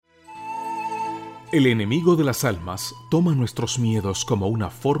El enemigo de las almas toma nuestros miedos como una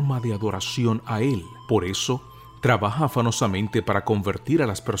forma de adoración a Él. Por eso, trabaja afanosamente para convertir a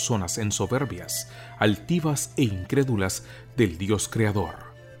las personas en soberbias, altivas e incrédulas del Dios Creador.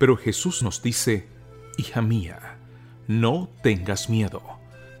 Pero Jesús nos dice: hija mía, no tengas miedo.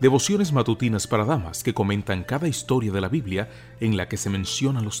 Devociones matutinas para damas que comentan cada historia de la Biblia en la que se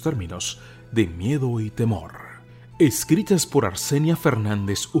mencionan los términos de miedo y temor. Escritas por Arsenia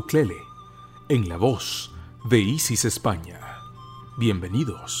Fernández Uclele, en la voz de Isis España.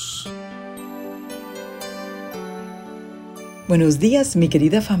 Bienvenidos. Buenos días, mi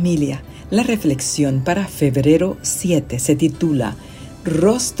querida familia. La reflexión para febrero 7 se titula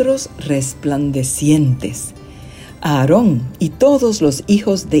Rostros resplandecientes. Aarón y todos los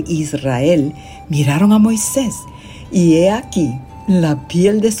hijos de Israel miraron a Moisés, y he aquí, la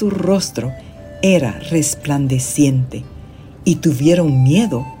piel de su rostro era resplandeciente, y tuvieron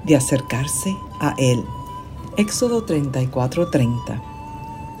miedo de acercarse a él. Éxodo 34:30.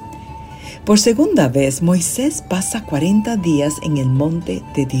 Por segunda vez, Moisés pasa 40 días en el monte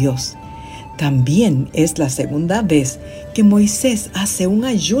de Dios. También es la segunda vez que Moisés hace un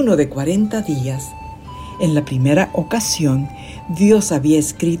ayuno de 40 días. En la primera ocasión, Dios había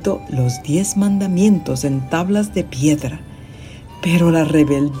escrito los 10 mandamientos en tablas de piedra, pero la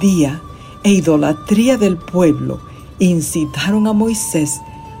rebeldía e idolatría del pueblo incitaron a Moisés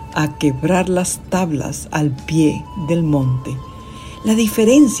a quebrar las tablas al pie del monte. La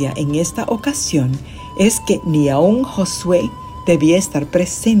diferencia en esta ocasión es que ni aun Josué debía estar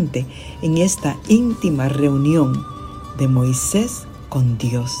presente en esta íntima reunión de Moisés con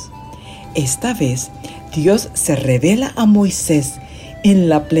Dios. Esta vez, Dios se revela a Moisés en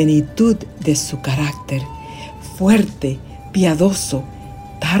la plenitud de su carácter, fuerte, piadoso,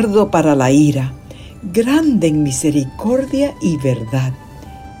 tardo para la ira, grande en misericordia y verdad.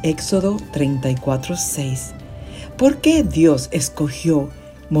 Éxodo 34:6. ¿Por qué Dios escogió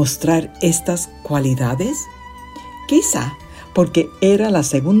mostrar estas cualidades? Quizá porque era la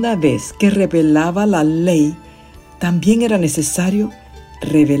segunda vez que revelaba la ley. También era necesario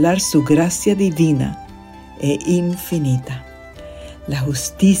revelar su gracia divina e infinita. La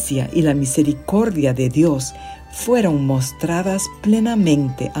justicia y la misericordia de Dios fueron mostradas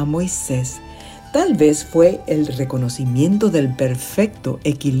plenamente a Moisés. Tal vez fue el reconocimiento del perfecto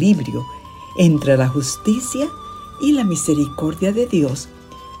equilibrio entre la justicia y la misericordia de Dios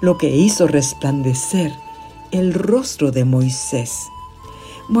lo que hizo resplandecer el rostro de Moisés.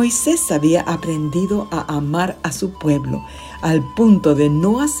 Moisés había aprendido a amar a su pueblo al punto de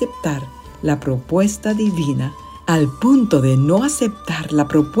no aceptar la propuesta divina,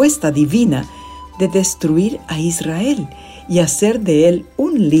 de destruir a Israel y hacer de él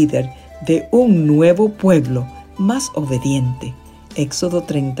un líder de un nuevo pueblo más obediente. Éxodo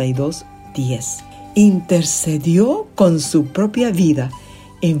 32:10. Intercedió con su propia vida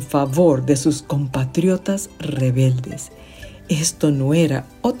en favor de sus compatriotas rebeldes. Esto no era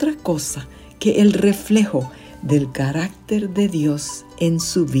otra cosa que el reflejo del carácter de Dios en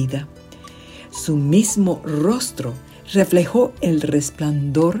su vida. Su mismo rostro reflejó el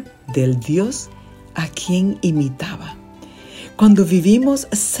resplandor del Dios a quien imitaba. Cuando vivimos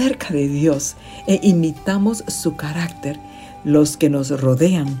cerca de Dios e imitamos su carácter, los que nos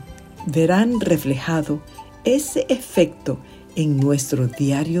rodean verán reflejado ese efecto en nuestro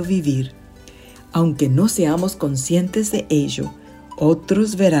diario vivir. Aunque no seamos conscientes de ello,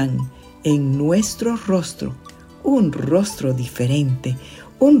 otros verán en nuestro rostro un rostro diferente,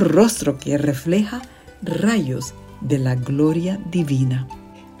 un rostro que refleja rayos de la gloria divina.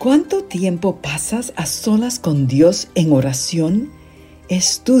 ¿Cuánto tiempo pasas a solas con Dios en oración,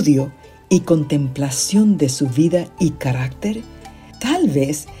 estudio y contemplación de su vida y carácter? Tal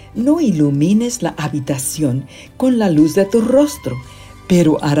vez no ilumines la habitación con la luz de tu rostro,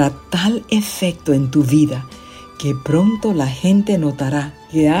 pero hará tal efecto en tu vida que pronto la gente notará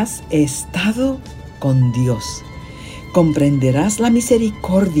que has estado con Dios. Comprenderás la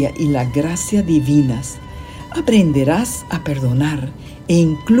misericordia y la gracia divinas. Aprenderás a perdonar e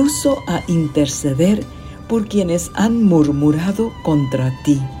incluso a interceder por quienes han murmurado contra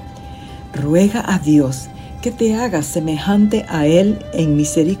ti. Ruega a Dios que te haga semejante a Él en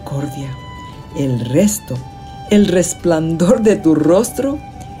misericordia. El resto, el resplandor de tu rostro,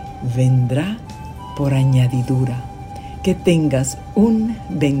 vendrá por añadidura. Que tengas un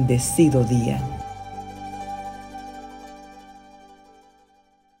bendecido día.